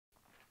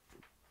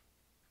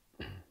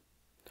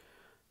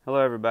Hello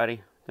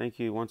everybody, thank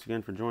you once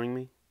again for joining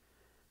me.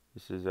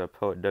 This is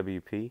Poet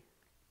WP.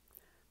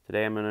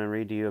 Today I'm going to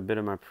read to you a bit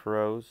of my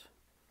prose.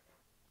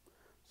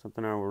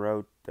 Something I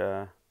wrote,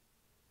 I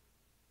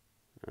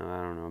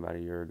don't know, about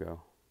a year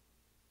ago.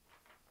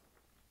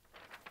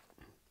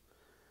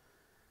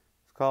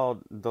 It's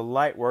called "The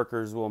Light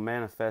Workers Will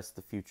Manifest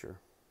the Future."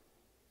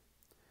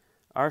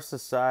 Our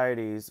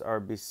societies are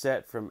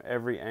beset from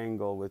every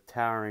angle with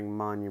towering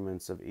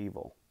monuments of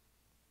evil.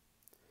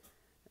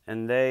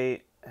 And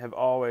they have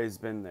always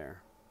been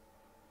there.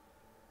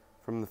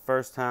 From the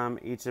first time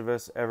each of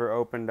us ever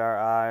opened our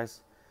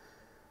eyes,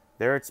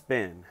 there it's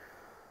been,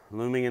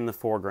 looming in the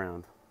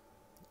foreground.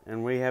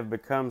 And we have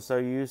become so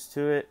used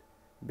to it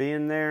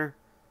being there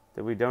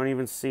that we don't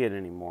even see it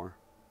anymore.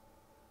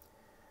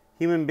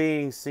 Human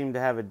beings seem to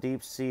have a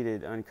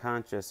deep-seated,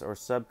 unconscious or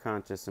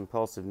subconscious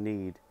impulsive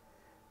need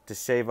to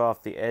shave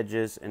off the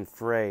edges and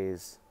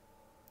frays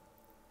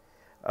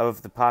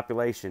of the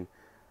population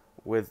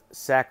with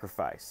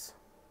sacrifice,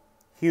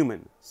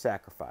 human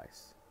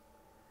sacrifice,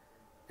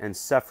 and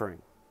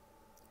suffering,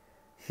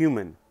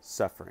 human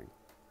suffering.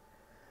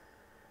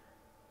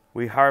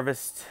 We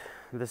harvest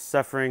the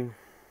suffering,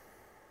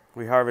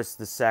 we harvest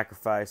the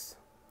sacrifice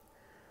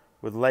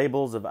with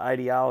labels of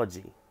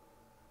ideology,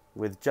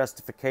 with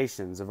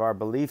justifications of our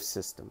belief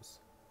systems.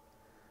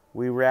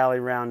 We rally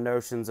round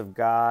notions of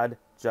God,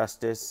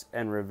 justice,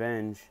 and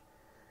revenge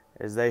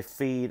as they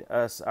feed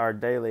us our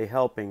daily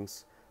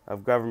helpings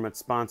of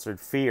government-sponsored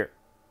fear.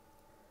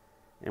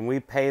 And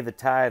we pay the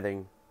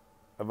tithing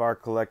of our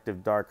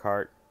collective dark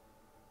heart,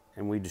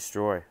 and we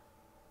destroy.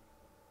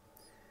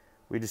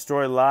 We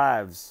destroy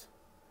lives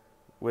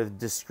with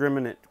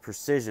discriminate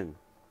precision.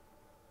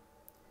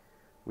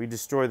 We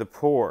destroy the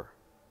poor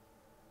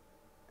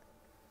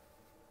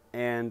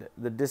and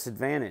the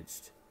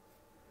disadvantaged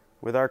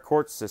with our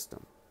court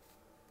system.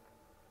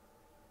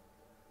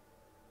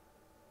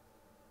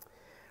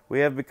 We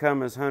have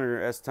become, as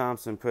Hunter S.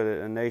 Thompson put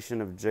it, a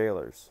nation of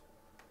jailers.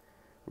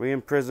 We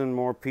imprison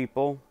more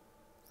people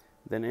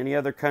than any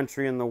other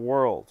country in the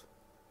world.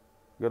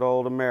 Good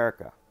old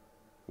America.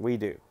 We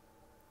do.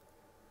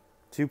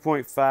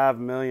 2.5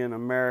 million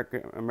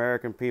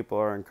American people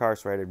are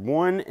incarcerated.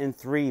 1 in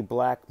 3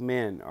 black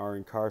men are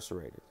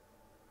incarcerated.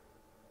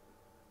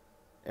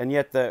 And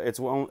yet it's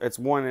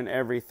 1 in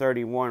every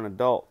 31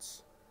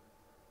 adults.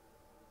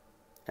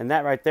 And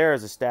that right there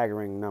is a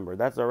staggering number.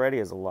 That already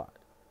is a lot.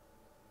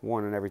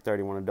 1 in every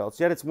 31 adults.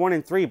 Yet it's 1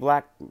 in 3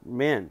 black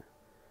men.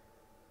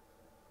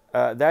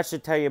 That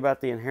should tell you about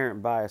the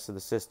inherent bias of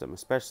the system,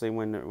 especially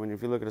when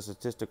if you look at a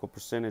statistical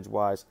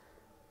percentage-wise,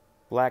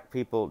 black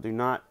people do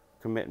not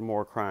commit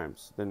more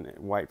crimes than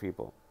white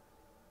people.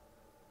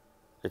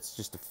 It's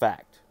just a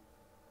fact.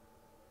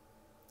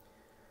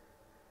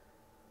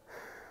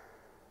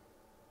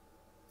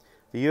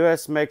 The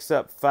U.S. makes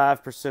up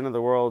 5% of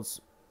the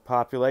world's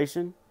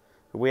population.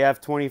 We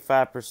have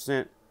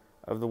 25%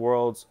 of the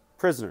world's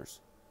prisoners.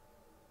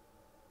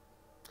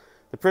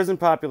 The prison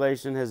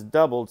population has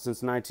doubled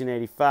since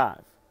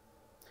 1985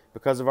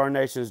 because of our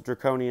nation's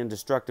draconian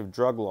destructive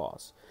drug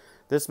laws.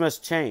 This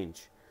must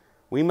change.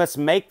 We must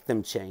make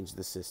them change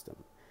the system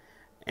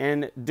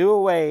and do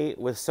away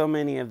with so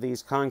many of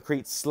these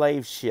concrete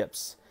slave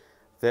ships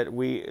that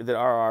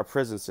are our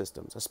prison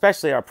systems,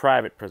 especially our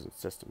private prison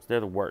systems. They're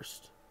the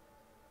worst.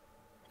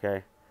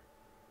 Okay?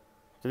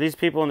 So these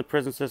people in the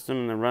prison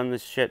system that run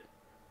this shit,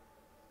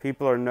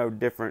 people are no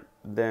different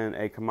than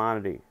a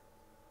commodity,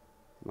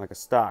 like a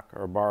stock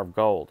or a bar of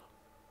gold.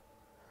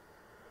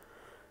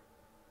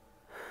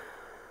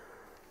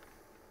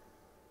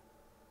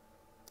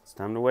 It's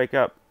time to wake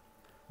up.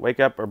 Wake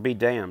up or be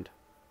damned.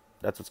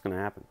 That's what's going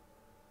to happen.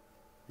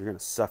 You're going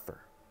to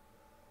suffer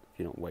if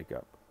you don't wake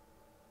up.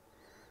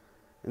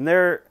 And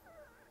there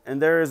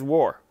is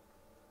war.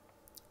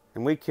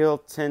 And we kill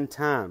 10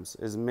 times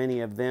as many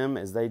of them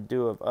as they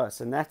do of us.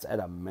 And that's at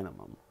a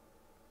minimum.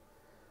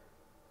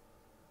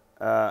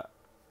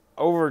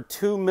 Over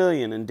 2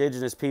 million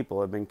indigenous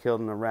people have been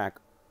killed in Iraq,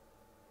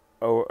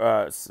 in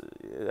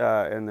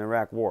the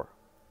Iraq War.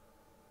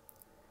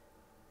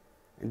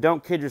 And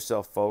don't kid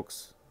yourself,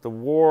 folks. The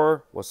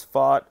war was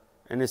fought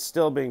and is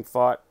still being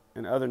fought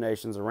in other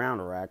nations around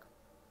Iraq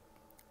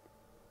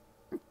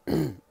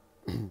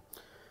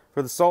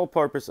for the sole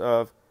purpose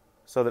of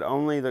so that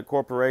only the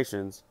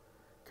corporations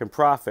can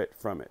profit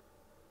from it.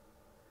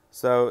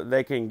 So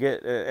they can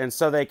get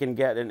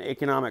an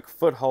economic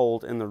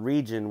foothold in the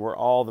region where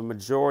all the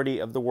majority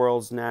of the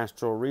world's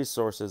natural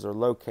resources are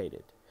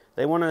located.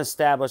 They want to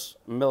establish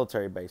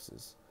military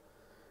bases.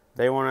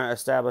 They want to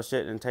establish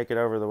it and take it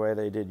over the way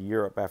they did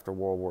Europe after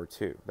World War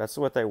II. That's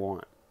what they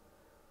want.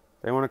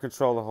 They want to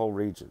control the whole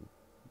region.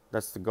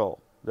 That's the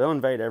goal. They'll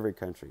invade every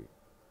country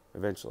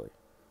eventually.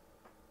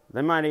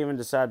 They might even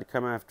decide to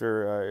come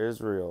after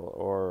Israel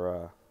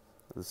or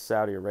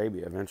Saudi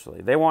Arabia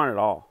eventually. They want it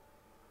all.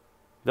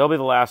 They'll be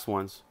the last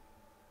ones.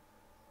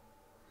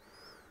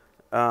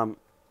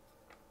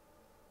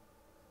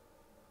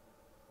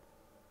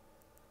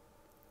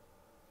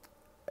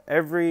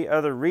 Every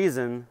other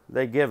reason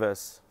they give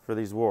us for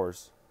these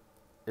wars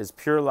is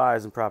pure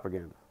lies and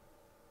propaganda.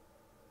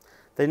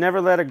 They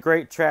never let a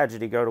great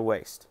tragedy go to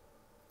waste.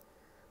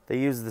 They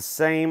use the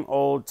same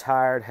old,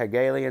 tired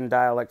Hegelian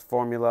dialect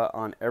formula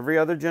on every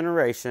other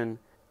generation,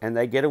 and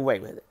they get away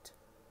with it.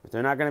 But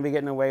they're not going to be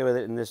getting away with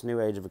it in this new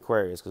age of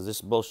Aquarius, because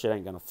this bullshit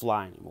ain't going to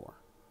fly anymore.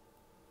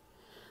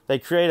 They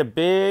create a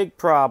big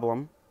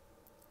problem.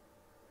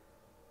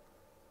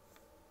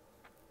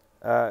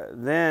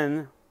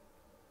 Then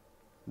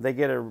they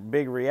get a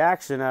big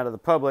reaction out of the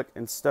public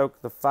and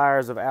stoke the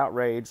fires of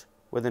outrage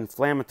with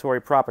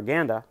inflammatory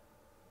propaganda.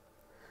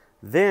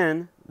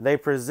 Then they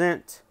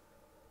present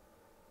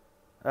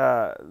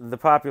the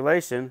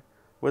population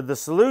with the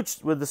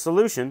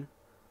solution,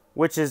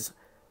 which is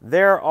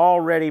their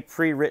already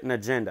pre-written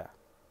agenda,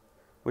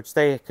 which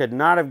they could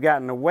not have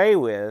gotten away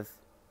with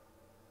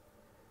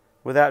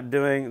without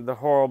doing the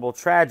horrible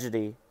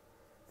tragedy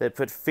that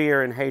put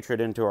fear and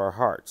hatred into our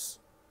hearts.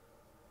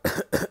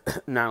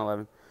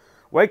 9/11.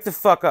 Wake the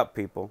fuck up,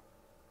 people.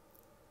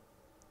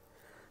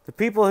 The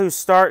people who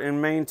start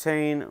and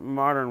maintain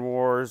modern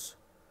wars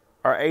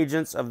are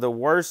agents of the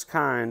worst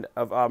kind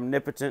of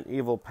omnipotent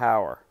evil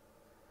power,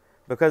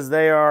 because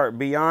they are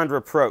beyond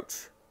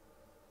reproach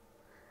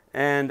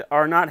and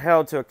are not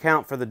held to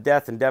account for the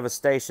death and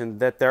devastation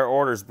that their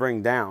orders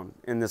bring down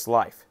in this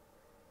life.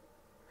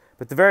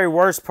 But the very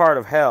worst part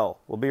of hell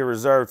will be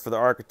reserved for the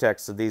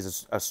architects of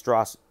these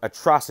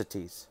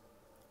atrocities.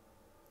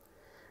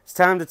 It's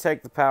time to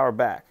take the power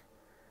back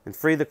and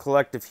free the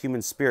collective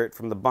human spirit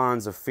from the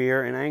bonds of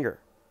fear and anger,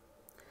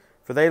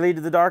 for they lead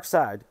to the dark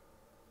side.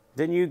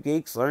 Didn't you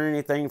geeks learn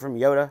anything from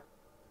Yoda?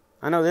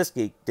 I know this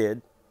geek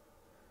did.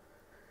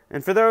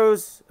 And for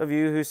those of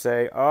you who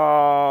say,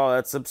 oh,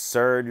 that's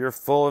absurd, you're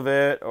full of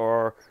it,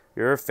 or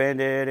you're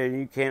offended and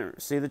you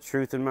can't see the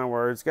truth in my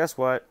words, guess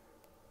what?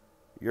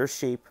 You're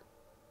sheep.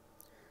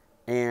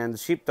 And the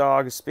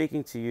sheepdog is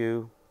speaking to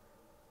you,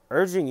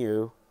 urging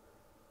you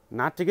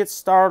not to get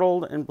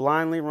startled and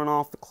blindly run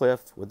off the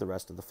cliff with the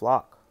rest of the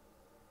flock.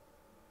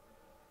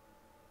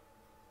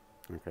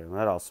 Okay, well,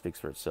 that all speaks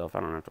for itself. I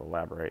don't have to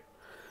elaborate.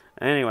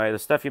 Anyway, the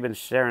stuff you've been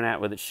staring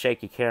at with its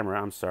shaky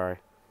camera, I'm sorry.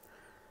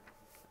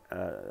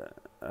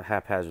 I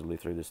haphazardly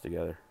threw this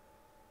together.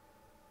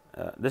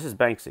 This is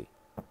Banksy.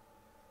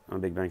 I'm a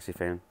big Banksy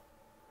fan.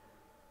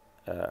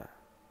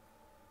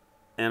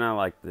 And I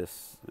like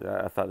this.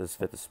 I thought this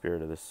fit the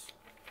spirit of this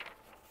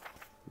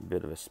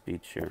bit of a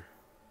speech here.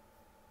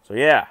 So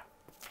yeah,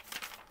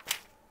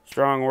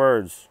 strong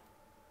words.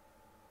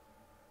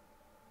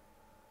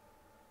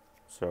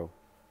 So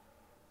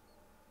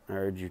I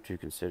urge you to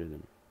consider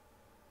them.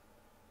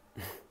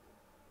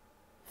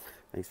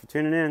 Thanks for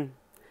tuning in,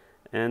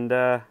 and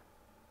I'll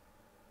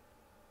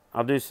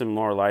do some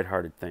more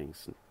lighthearted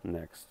things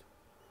next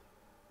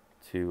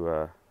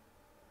to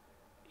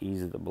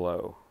ease the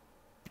blow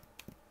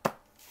a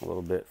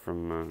little bit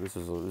from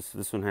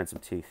this one had some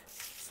teeth,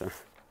 so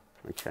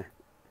okay.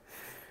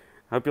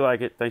 Hope you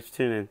like it. Thanks for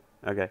tuning in.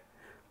 Okay,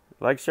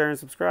 like, share, and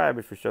subscribe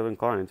if you're so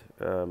inclined.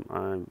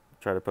 I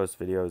try to post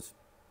videos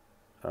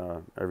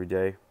every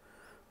day.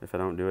 If I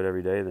don't do it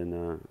every day, then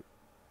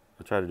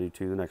I'll try to do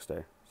 2 the next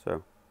day.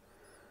 So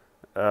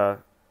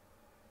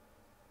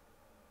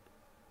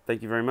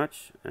thank you very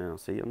much, and I'll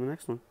see you on the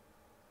next one.